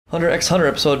Hunter x Hunter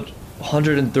episode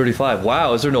 135.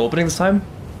 Wow, is there no opening this time?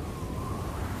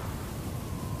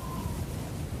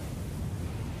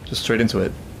 Just straight into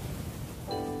it.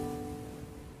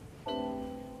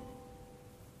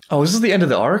 Oh, is this the end of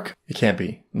the arc? It can't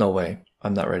be. No way.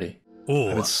 I'm not ready.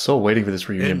 I've been so waiting for this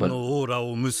reunion, but I'm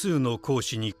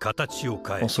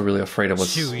also really afraid of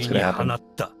what's going to happen. I'm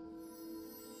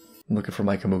looking for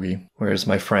my Komugi. Where's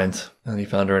my friend? And he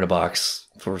found her in a box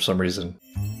for some reason.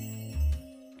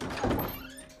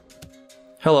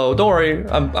 Hello, don't worry.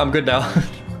 I'm good now.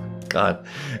 God,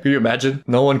 can you imagine?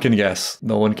 No one can guess.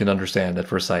 No one can understand at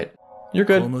first sight. You're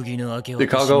good.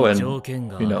 Chicago and,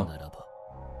 you know,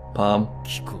 Palm,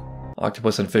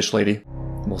 Octopus and Fish Lady.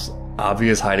 Most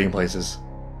obvious hiding places.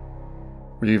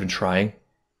 Were you even trying?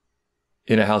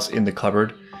 In a house in the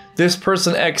cupboard. This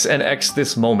person X and X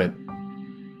this moment.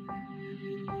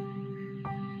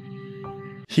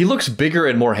 He looks bigger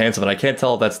and more handsome, and I can't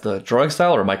tell if that's the drawing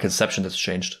style or my conception that's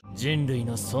changed. It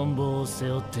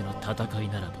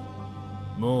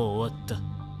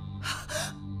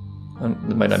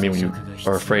might not mean when you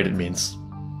are afraid it means.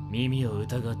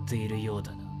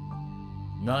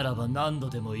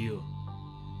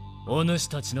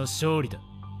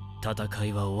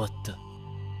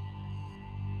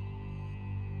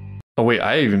 Oh wait,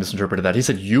 I even misinterpreted that. He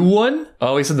said you won?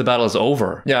 Oh, he said the battle is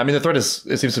over. Yeah, I mean the threat it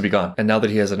seems to be gone. And now that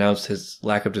he has announced his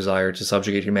lack of desire to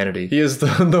subjugate humanity, he is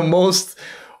the most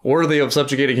worthy of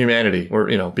subjugating humanity, or,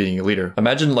 you know, being a leader.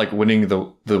 Imagine like winning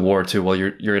the war too while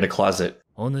you're in a closet.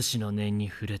 Oh,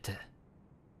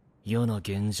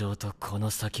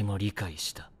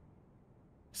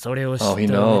 he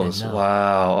knows.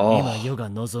 Wow. Oh.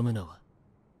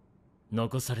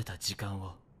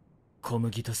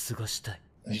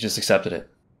 He just accepted it.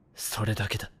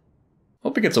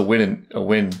 Hope he gets a win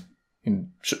in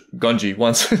Gungi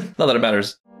once. Not that it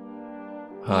matters.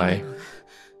 Hi.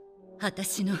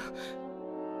 There's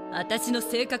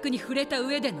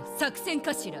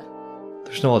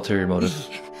no ulterior motive.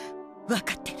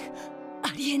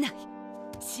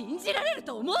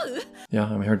 Yeah,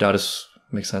 I mean her doubt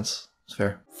makes sense. It's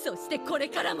fair.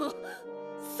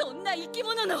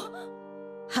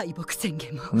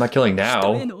 I'm not killing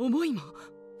now.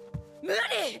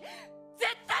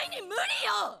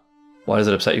 Why does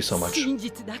it upset you so much? You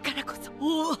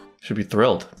should be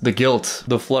thrilled. The guilt,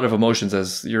 the flood of emotions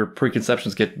as your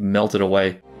preconceptions get melted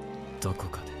away.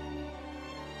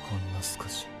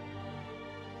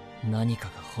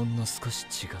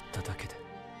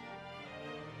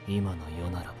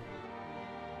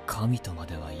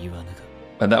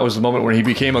 And that was the moment when he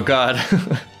became a god.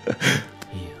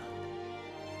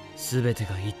 It's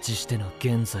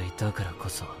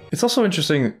also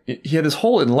interesting, he had this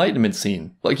whole enlightenment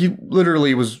scene. Like, he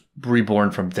literally was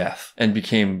reborn from death and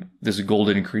became this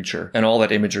golden creature and all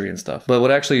that imagery and stuff. But what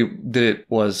actually did it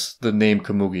was the name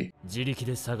Komugi.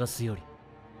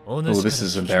 Oh, this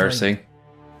is embarrassing.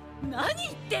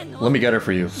 Let me get her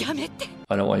for you.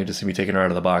 I don't want you to see me taking her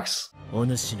out of the box. Oh,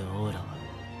 that's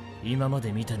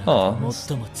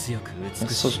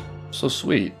so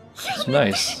sweet. It's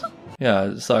nice.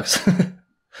 Yeah, it sucks.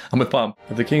 I'm with Palm.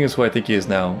 If the king is who I think he is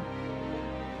now...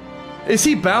 Is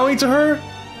he bowing to her?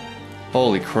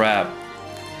 Holy crap.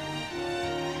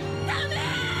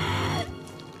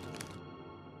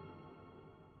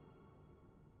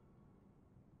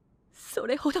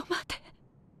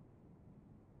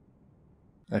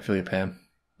 I feel you, Pam.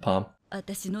 Palm.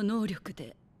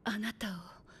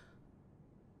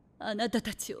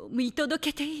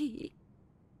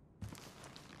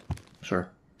 Sure.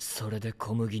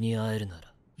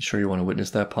 You sure you want to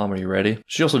witness that, Palm? Are you ready?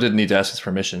 She also didn't need to ask his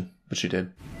permission, but she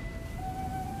did.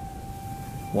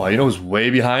 Wow, you know who's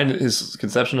way behind his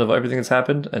conception of everything that's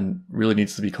happened and really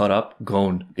needs to be caught up?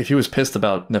 Gon. If he was pissed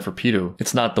about Neferpitou,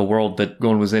 it's not the world that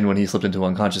Gon was in when he slipped into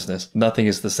unconsciousness. Nothing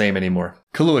is the same anymore.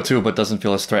 Kahlua too, but doesn't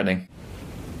feel as threatening.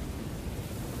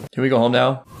 Can we go home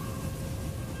now?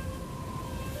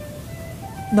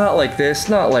 Not like this,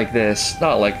 not like this,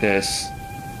 not like this.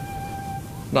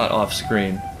 Not off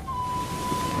screen.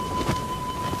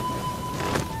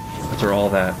 After all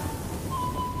that.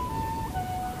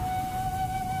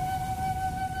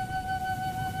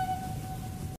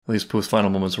 At least Poof's final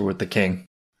moments were with the king.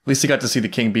 At least he got to see the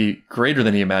king be greater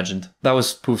than he imagined. That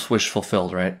was Poof's wish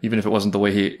fulfilled, right? Even if it wasn't the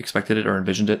way he expected it or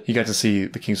envisioned it, he got to see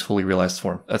the king's fully realized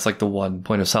form. That's like the one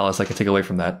point of solace I could take away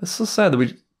from that. It's so sad that I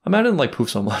didn't like Poof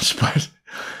so much, but...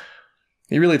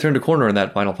 He really turned a corner in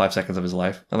that final 5 seconds of his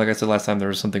life. And like I said last time, there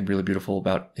was something really beautiful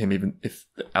about him, even if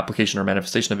the application or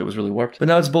manifestation of it was really warped. But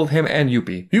now it's both him and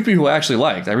Youpi. Youpi, who I actually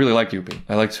liked. I really liked Youpi.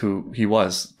 I liked who he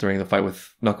was during the fight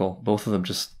with Knuckle. Both of them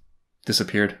just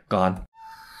disappeared. Gone.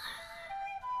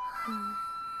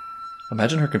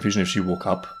 Imagine her confusion if she woke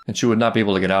up and she would not be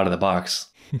able to get out of the box.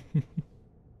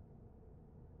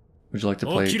 Would you like to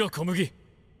play?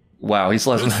 Wow, he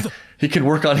still has. He can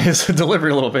work on his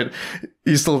delivery a little bit.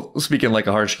 He's still speaking like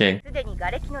a harsh king.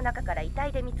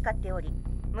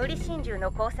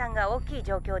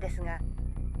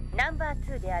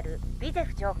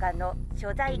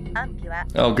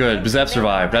 Oh good, Bizev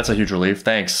survived. That's a huge relief.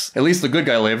 Thanks. At least the good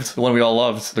guy lived. The one we all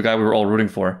loved. The guy we were all rooting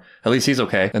for. At least he's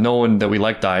okay. And no one that we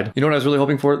liked died. You know what I was really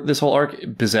hoping for this whole arc?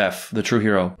 Bizev, the true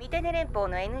hero.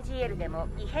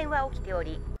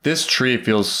 This tree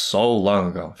feels so long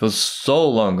ago. Feels so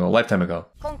long ago. A lifetime ago.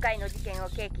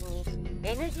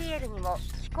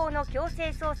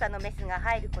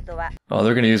 Oh,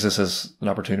 they're gonna use this as an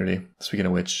opportunity. Speaking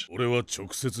of which.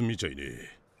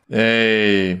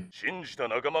 Hey.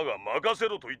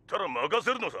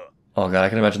 Oh god, I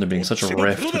can imagine there being such a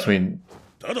rift between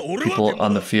people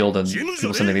on the field and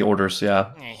people sending the orders,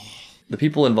 yeah. The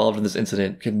people involved in this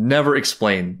incident can never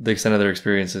explain the extent of their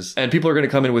experiences. And people are going to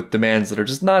come in with demands that are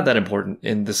just not that important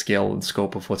in the scale and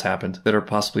scope of what's happened, that are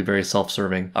possibly very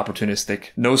self-serving,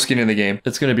 opportunistic, no skin in the game.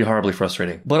 It's going to be horribly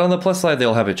frustrating. But on the plus side,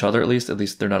 they'll have each other at least. At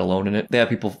least they're not alone in it. They have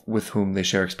people with whom they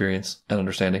share experience and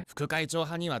understanding.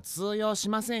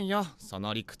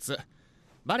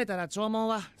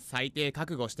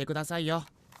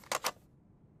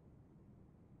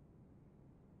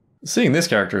 Seeing this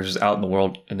character who's out in the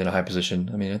world and in a high position,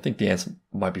 I mean, I think the ants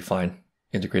might be fine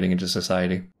integrating into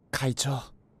society.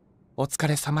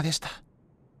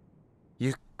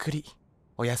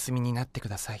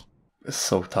 It's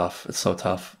so tough. It's so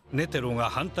tough.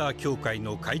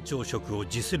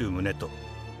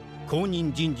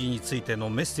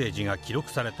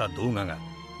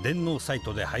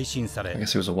 I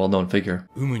guess he was a well-known figure.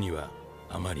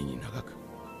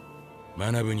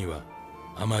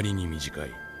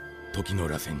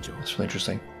 That's really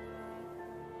interesting.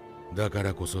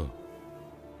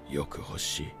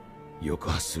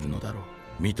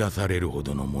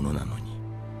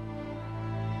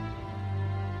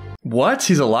 What?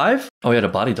 He's alive? Oh, he had a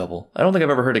body double. I don't think I've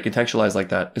ever heard it contextualized like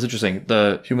that. It's interesting.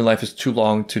 The human life is too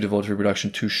long to devote to reproduction,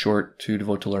 too short to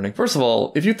devote to learning. First of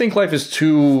all, if you think life is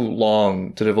too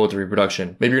long to devote to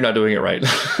reproduction, maybe you're not doing it right.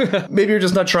 Maybe you're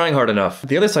just not trying hard enough.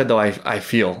 The other side, though, I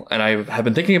feel, and I have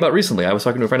been thinking about recently, I was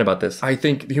talking to a friend about this, I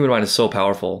think the human mind is so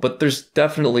powerful, but there's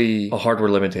definitely a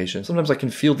hardware limitation. Sometimes I can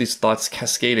feel these thoughts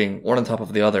cascading one on top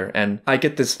of the other, and I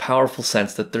get this powerful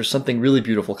sense that there's something really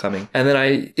beautiful coming. And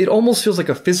then it almost feels like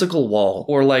a physical wall,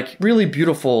 or like really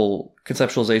beautiful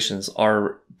conceptualizations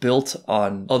are built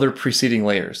on other preceding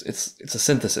layers. It's a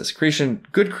synthesis.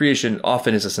 Good creation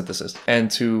often is a synthesis.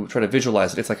 And to try to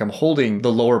visualize it, it's like I'm holding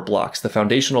the lower blocks, the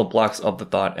foundational blocks of the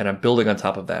thought, and I'm building on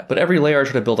top of that. But every layer I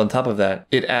try to build on top of that,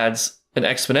 it adds an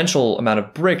exponential amount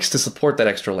of bricks to support that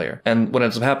extra layer. And what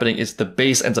ends up happening is the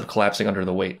base ends up collapsing under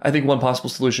the weight. I think one possible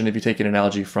solution, if you take an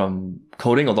analogy from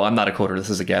coding, although I'm not a coder, this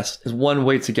is a guess, is one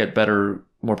way to get better,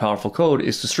 more powerful code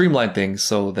is to streamline things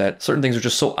so that certain things are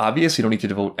just so obvious you don't need to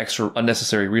devote extra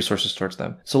unnecessary resources towards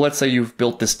them. So let's say you've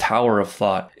built this tower of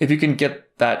thought. If you can get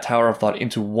that tower of thought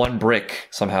into one brick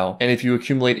somehow, and if you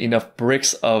accumulate enough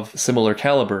bricks of similar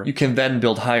caliber, you can then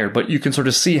build higher, but you can sort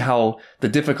of see how the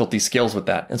difficulty scales with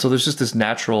that. And so there's just this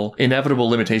natural, inevitable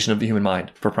limitation of the human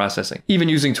mind for processing. Even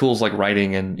using tools like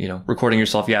writing and, recording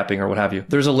yourself yapping or what have you,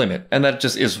 there's a limit, and that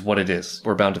just is what it is.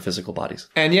 We're bound to physical bodies.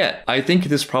 And yet, I think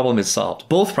this problem is solved.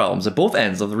 Both problems at both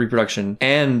ends of the reproduction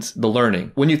and the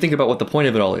learning, when you think about what the point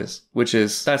of it all is, which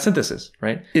is that synthesis,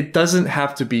 right? It doesn't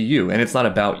have to be you, and it's not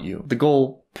about you. The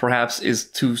goal perhaps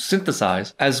is to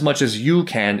synthesize as much as you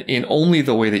can in only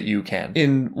the way that you can,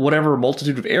 in whatever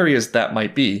multitude of areas that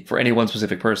might be for any one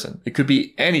specific person. It could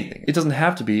be anything. It doesn't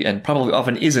have to be, and probably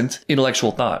often isn't,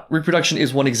 intellectual thought. Reproduction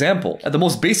is one example. At the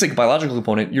most basic biological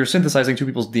component, you're synthesizing two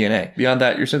people's DNA. Beyond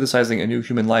that, you're synthesizing a new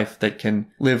human life that can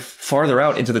live farther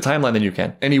out into the timeline than you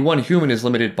can. Any one human is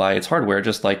limited by its hardware,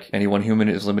 just like any one human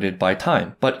is limited by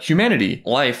time. But humanity,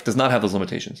 life, does not have those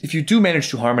limitations. If you do manage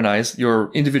to harmonize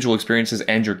your individual experiences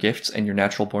and your gifts and your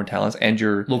natural born talents and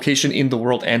your location in the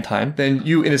world and time, then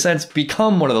you, in a sense,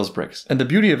 become one of those bricks. And the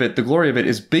beauty of it, the glory of it,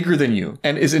 is bigger than you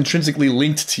and is intrinsically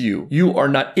linked to you. You are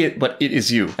not it, but it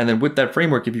is you. And then with that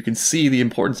framework, if you can see the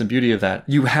importance and beauty of that,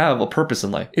 you have a purpose in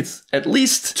life. It's at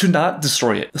least to not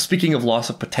destroy it. Speaking of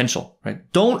loss of potential, right?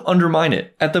 Don't undermine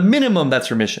it. At the minimum, that's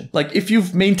your mission. Like, if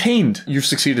you've maintained, you've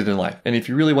succeeded in life. And if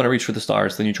you really want to reach for the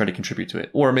stars, then you try to contribute to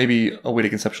it. Or maybe a way to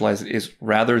conceptualize it is,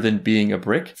 rather than being a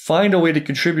brick, find a way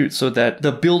to contribute so that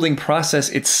the building process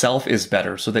itself is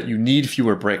better, so that you need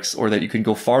fewer bricks or that you can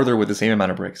go farther with the same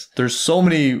amount of bricks. There's so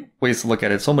many ways to look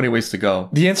at it, so many ways to go.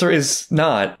 The answer is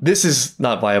not, this is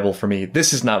not viable for me.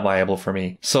 This is not viable for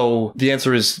me. So the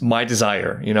answer is my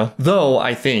desire, you know? Though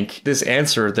I think this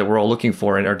answer that we're all looking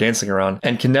for and are dancing around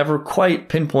and can never quite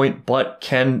pinpoint, but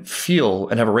can feel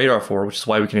and have a radar for, which is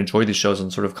why we can enjoy these shows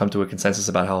and sort of come to a consensus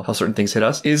about how certain things hit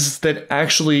us, is that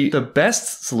actually the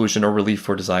best solution or relief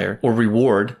for desire or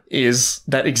reward is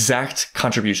that exact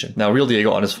contribution. Now, Real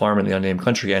Diego on his farm in the unnamed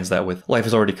country ends that with life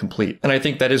is already complete. And I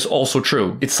think that is also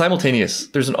true. It's simultaneous.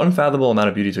 There's an unfathomable amount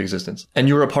of beauty to existence. And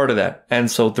you're a part of that.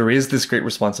 And so there is this great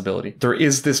responsibility. There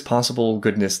is this possible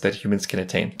goodness that humans can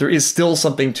attain. There is still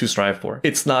something to strive for.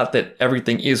 It's not that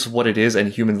everything is what it is and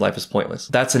human life is pointless.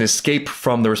 That's an escape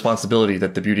from the responsibility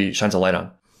that the beauty shines a light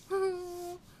on.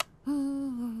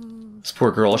 This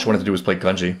poor girl, all she wanted to do was play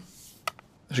Gungi.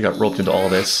 She got roped into all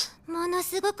of this.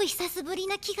 It's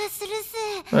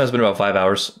been about 5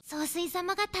 hours.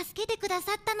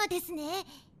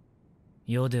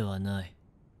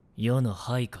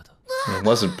 It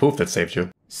wasn't Poof that saved you.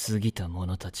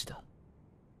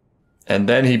 And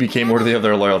then he became worthy of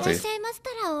their loyalty.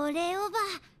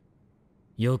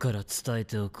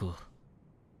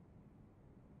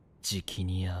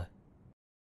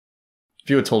 If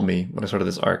you had told me when I started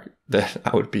this arc that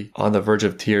I would be on the verge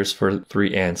of tears for 4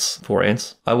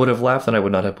 ants, I would have laughed and I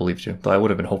would not have believed you, though I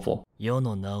would have been hopeful.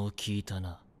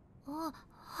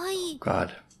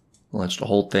 God, launched the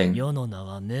whole thing. We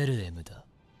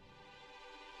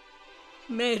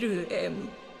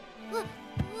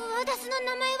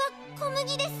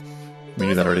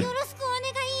knew that already.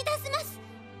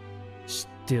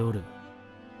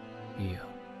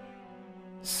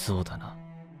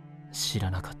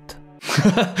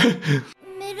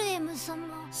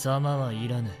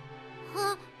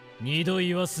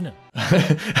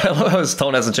 I love how his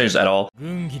tone hasn't changed at all.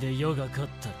 He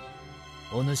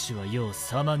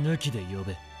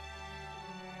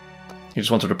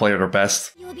just wants her to play at her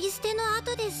best.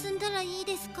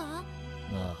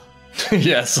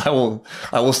 Yes, I will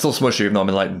still smush you even though I'm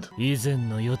enlightened. This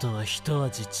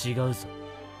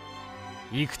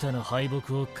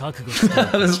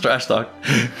is trash talk.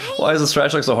 Why is this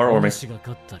trash talk so heartwarming?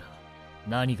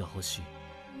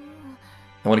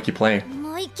 I want to keep playing.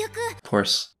 Of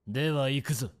course.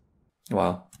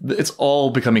 Wow. It's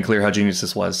all becoming clear how genius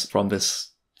this was from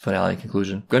this finale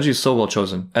conclusion. Gungi is so well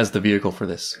chosen as the vehicle for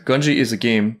this. Gungi is a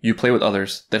game you play with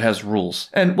others that has rules.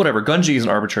 And whatever, Gungi is an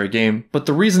arbitrary game, but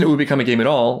the reason it would become a game at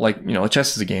all, like, you know,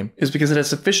 chess is a game, is because it has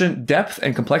sufficient depth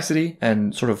and complexity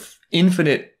and sort of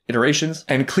infinite iterations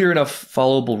and clear enough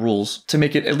followable rules to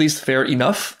make it at least fair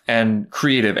enough and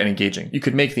creative and engaging. You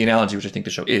could make the analogy, which I think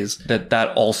the show is,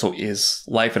 that also is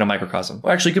life in a microcosm.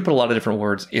 Well, actually, you could put a lot of different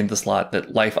words in the slot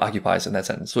that life occupies in that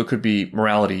sentence. So it could be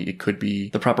morality. It could be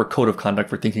the proper code of conduct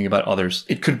for thinking about others.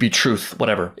 It could be truth,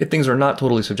 whatever. If things are not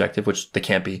totally subjective, which they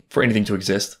can't be for anything to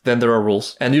exist, then there are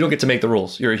rules. And you don't get to make the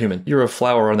rules. You're a human. You're a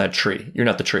flower on that tree. You're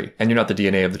not the tree. And you're not the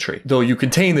DNA of the tree. Though you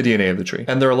contain the DNA of the tree.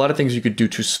 And there are a lot of things you could do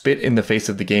to spit in the face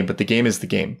of the game, but the game is the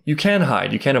game. You can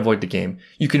hide. You can avoid the game.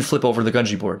 You can flip over the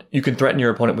Gungi board. You can threaten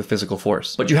your opponent with physical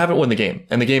force. But you haven't won the game.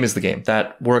 And the game is the game.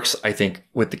 That works, I think,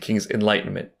 with the king's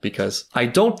enlightenment. Because I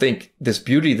don't think this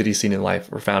beauty that he's seen in life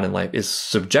or found in life is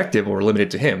subjective or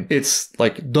limited to him. It's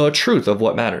like the truth of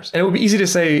what matters. And it would be easy to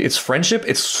say it's friendship.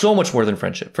 It's so much more than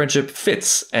friendship. Friendship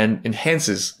fits and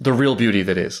enhances the real beauty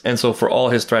that is. And so for all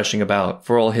his thrashing about,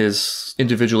 for all his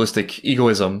individualistic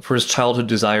egoism, for his childhood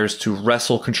desires to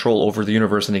wrestle control over the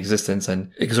universe and existence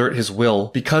and exert his will,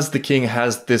 because the king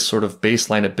has this sort of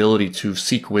baseline ability to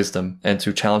seek wisdom and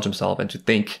to challenge himself and to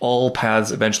think, all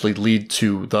paths eventually lead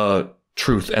to the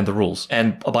truth and the rules.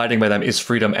 And abiding by them is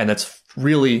freedom, and that's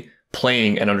really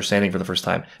playing and understanding for the first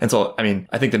time. And so, I mean,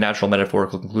 I think the natural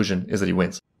metaphorical conclusion is that he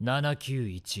wins.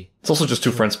 It's also just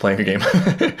two friends playing a game.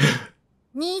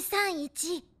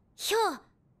 272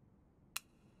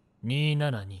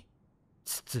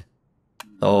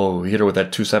 Oh, he hit her with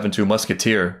that 272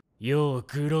 musketeer. よう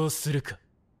苦労するか。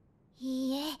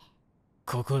いいえ。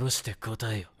心して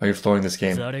答えよ。Are you throwing this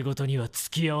game? ざれごとには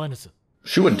付き合わぬぞ。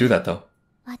 She wouldn't do that though.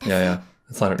 私 Yeah, yeah.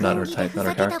 It's not her type, not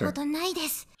her ふざけた character. ことないで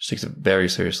す。 She takes it very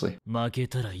seriously. 負け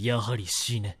たらやはり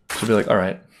死ね。 She'll be like,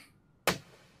 alright.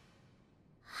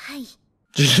 はい。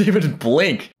She didn't even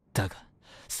blink. だが、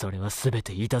それはすべ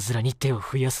ていたずらに手を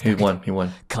増やす He だけ won, で he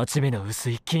won. 勝ち目の薄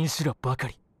い禁止路ばか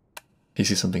り。 He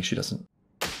sees something she doesn't.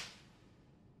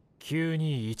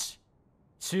 921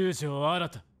中条新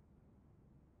た。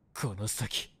この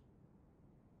先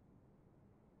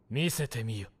見せて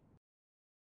みよ。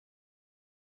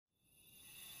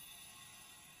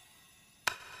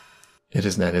It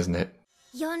is Ned, isn't it?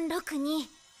 462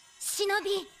忍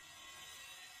び。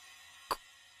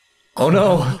 Oh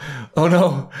no! Oh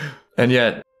no. And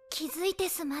yet, 気づいて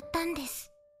しまったんで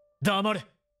す。黙れ。考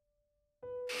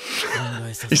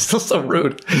えさせ he's still so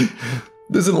rude.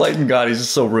 This enlightened God, he's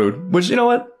just so rude. Which, you know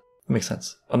what? Makes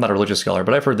sense. I'm not a religious scholar,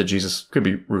 but I've heard that Jesus could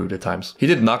be rude at times. He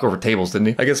did knock over tables, didn't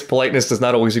he? I guess politeness does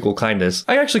not always equal kindness.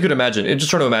 I actually could imagine, and just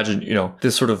trying to imagine, you know,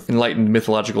 this sort of enlightened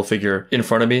mythological figure in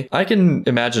front of me. I can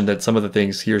imagine that some of the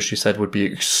things he or she said would be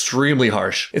extremely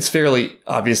harsh. It's fairly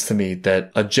obvious to me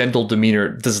that a gentle demeanor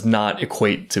does not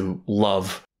equate to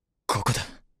love. ここだ。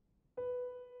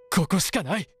ここしか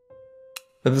ない。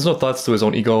 And there's no thoughts to his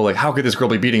own ego, like, how could this girl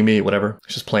be beating me? Whatever.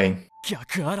 He's just playing.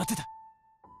 逆新手だ。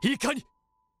いかに。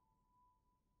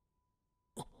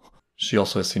 She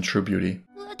also has seen true beauty.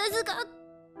 私が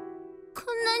こ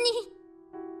んなに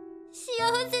幸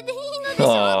せでいいのでしょう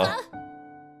か。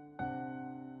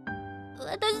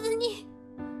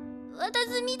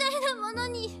私みたいなもの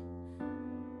に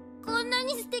こんな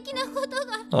に素敵なこと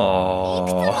がいくつも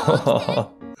起き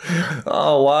て。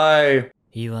Oh, why?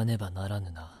 言わねばなら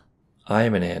ぬな。 I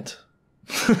am an ant.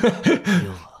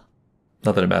 要は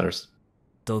Not that it matters.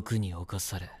 毒に侵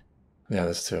され。 Yeah,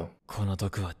 this too. この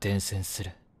毒は伝染する。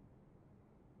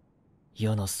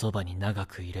世のそばに長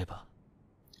くいれば。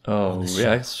 Oh,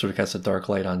 yeah, I sort of cast a dark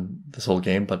light on this whole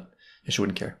game, but she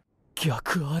wouldn't care.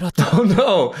 逆新手。 Oh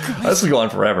no! This could go on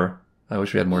forever. I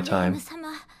wish we had more メリ time. ム様、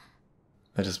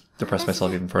 I just depressed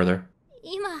myself even further.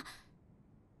 今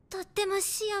とっても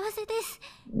幸せです。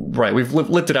 Right, we've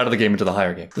lifted out of the game into the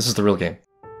higher game. This is the real game.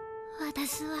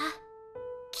 私は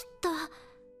きっと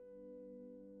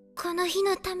この日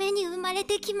のために生まれ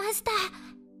てきました。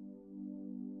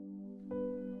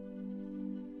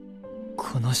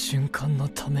この瞬間の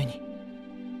ために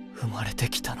生まれて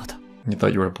きたのだ。 You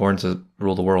thought you were born to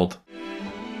rule the world.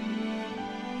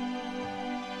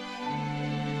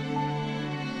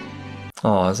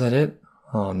 Oh, is that it?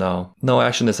 Oh no. No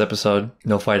action this episode,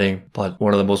 no fighting, but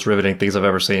one of the most riveting things I've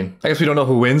ever seen. I guess we don't know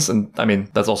who wins, and I mean,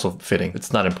 that's also fitting.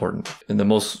 It's not important. In the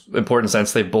most important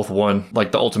sense, they both won,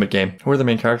 like the ultimate game. Who are the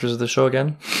main characters of the show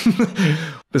again?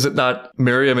 Is it not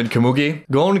Miriam and Kamugi?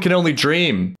 Gon can only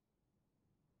dream.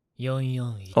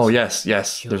 441。 Oh, yes,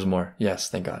 there's more. Yes,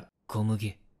 thank God. 小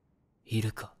麦、い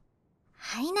るか。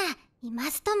はいな、いま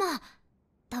すとも。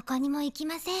どこにも行き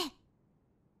ません。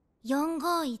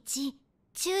451、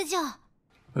中将。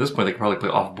 At this point, they could probably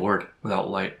play off board without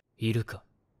light. いるか。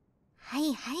は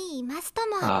いはい、いますと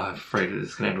も。I'm afraid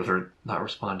it's gonna end with her not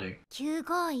responding.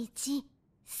 951、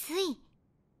水。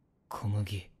小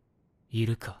麦、い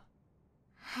るか。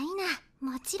はい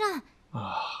な、もちろん。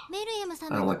 メルエム I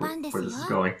様 don't の like 番です where よ。 this is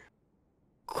going.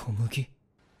 小麦、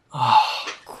 Ah.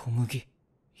 小麦、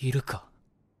いるか。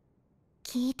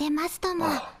聞いてますとも。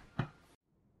は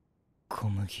小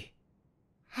麦。い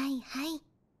はい、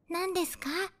何ですか？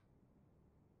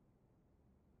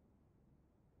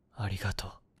ありが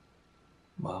と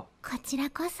う。 Wow. こちら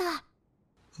こそ。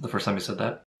 The first time you said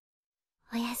that?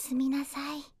 おやすみなさ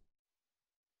い。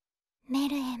メ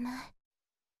ルエム。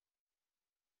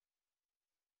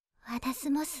私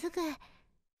もすぐ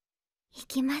行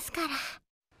きますから。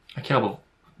 I can't help but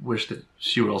wish that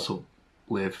she would also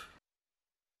live.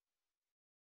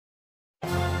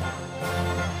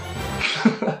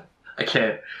 I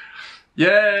can't.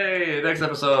 Yay! Next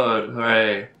episode!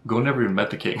 Hooray. Go never even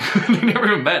met the king. They never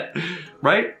even met.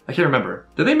 Right? I can't remember.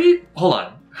 Did they meet? Hold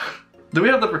on. Do we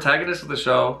have the protagonist of the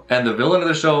show and the villain of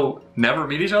the show never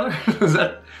meet each other? Did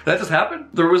that just happen?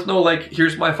 There was no like,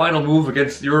 here's my final move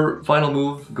against your final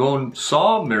move. Gon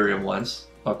saw Miriam once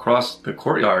across the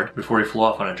courtyard before he flew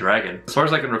off on a dragon. As far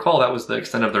as I can recall, that was the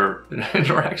extent of their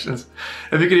interactions.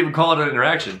 If you could even call it an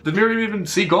interaction. Did Miriam even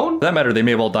see Gon? For that matter, they may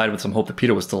have all died with some hope that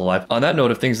Peter was still alive. On that note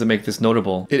of things that make this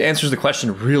notable, it answers the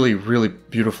question really, really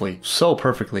beautifully, so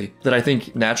perfectly, that I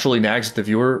think naturally nags at the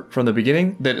viewer from the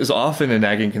beginning, that is often a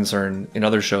nagging concern in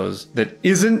other shows that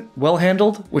isn't well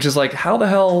handled, which is like, how the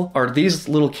hell are these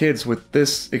little kids with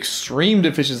this extreme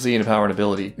deficiency in power and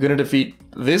ability gonna defeat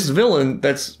this villain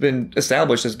that's been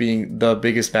established as being the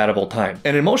biggest bad of all time?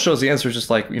 And in most shows, the answer is just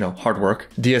like, you know, hard work,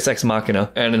 Deus Ex Machina.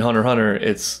 And in Hunter x Hunter,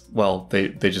 it's, well, they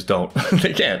just don't.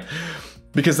 They can't.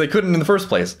 Because they couldn't in the first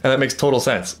place. And that makes total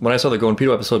sense. When I saw the Gon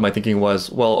Pito episode, my thinking was,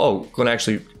 well, oh, Gon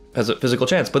actually has a physical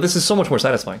chance. But this is so much more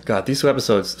satisfying. God, these two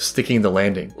episodes sticking the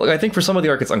landing. Like, I think for some of the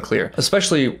arc, it's unclear.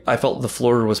 Especially, I felt the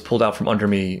floor was pulled out from under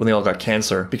me when they all got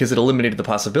cancer, because it eliminated the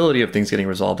possibility of things getting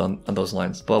resolved on those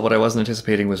lines. But what I wasn't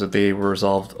anticipating was that they were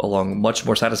resolved along much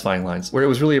more satisfying lines, where it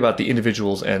was really about the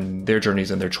individuals and their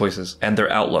journeys and their choices and their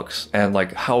outlooks, and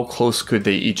like how close could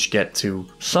they each get to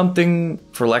something,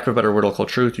 for lack of a better word, I'll call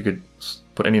truth. You could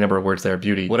put any number of words there,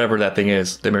 beauty, whatever that thing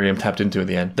is that Miriam tapped into in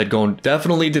the end, that Gon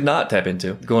definitely did not tap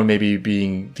into. Gon maybe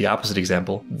being the opposite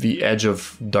example, the edge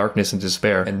of darkness and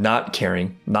despair, and not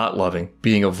caring, not loving,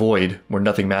 being a void where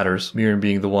nothing matters. Miriam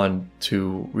being the one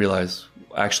to realize,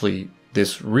 actually,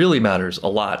 this really matters a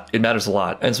lot. It matters a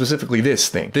lot. And specifically this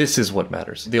thing. This is what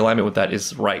matters. The alignment with that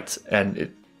is right, and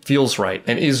it feels right,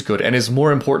 and is good, and is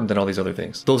more important than all these other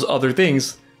things. Those other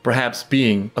things perhaps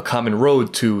being a common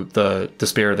road to the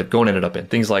despair that Gon ended up in.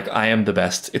 Things like, I am the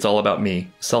best, it's all about me,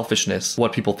 selfishness,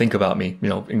 what people think about me. You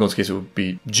know, in Gon's case, it would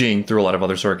be Jing through a lot of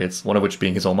other circuits, one of which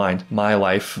being his own mind. My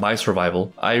life, my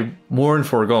survival. I mourn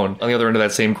for Gon. On the other end of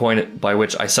that same coin, by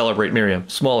which I celebrate Miriam.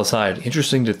 Small aside,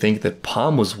 interesting to think that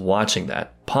Palm was watching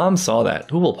that. Palm saw that.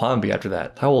 Who will Palm be after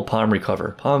that? How will Palm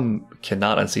recover? Palm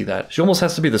cannot unsee that. She almost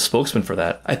has to be the spokesman for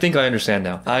that. I think I understand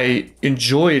now. I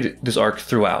enjoyed this arc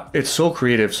throughout. It's so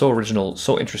creative, so original,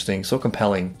 so interesting, so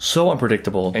compelling, so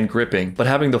unpredictable and gripping, but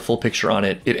having the full picture on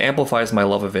it, it amplifies my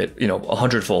love of it, you know,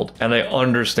 100-fold. And I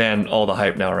understand all the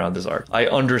hype now around this arc. I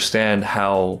understand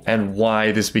how and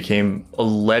why this became a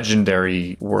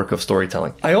legendary work of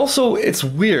storytelling. It's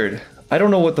weird. I don't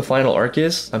know what the final arc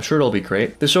is. I'm sure it'll be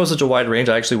great. This show has such a wide range,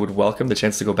 I actually would welcome the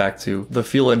chance to go back to the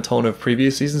feel and tone of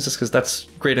previous seasons, just because that's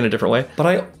great in a different way. But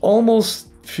I almost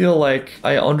feel like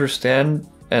I understand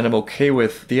and I'm okay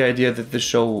with the idea that this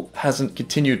show hasn't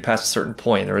continued past a certain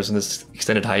point or is in this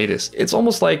extended hiatus. It's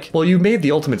almost like, well, you made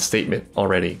the ultimate statement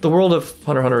already. The world of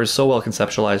Hunter x Hunter is so well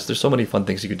conceptualized. There's so many fun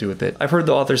things you could do with it. I've heard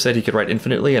the author said he could write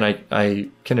infinitely, and I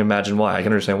can imagine why. I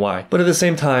can understand why. But at the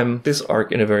same time, this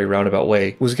arc, in a very roundabout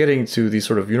way, was getting to these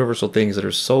sort of universal things that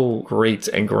are so great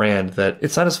and grand that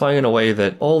it's satisfying in a way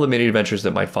that all the mini adventures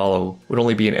that might follow would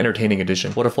only be an entertaining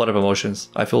addition. What a flood of emotions.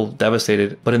 I feel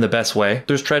devastated, but in the best way.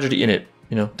 There's tragedy in it.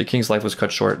 You know, the king's life was cut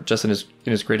short just in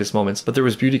his greatest moments, but there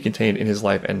was beauty contained in his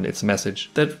life and its message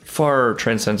that far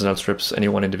transcends and outstrips any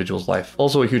one individual's life.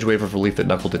 Also a huge wave of relief that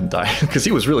Knuckle didn't die, because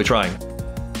he was really trying.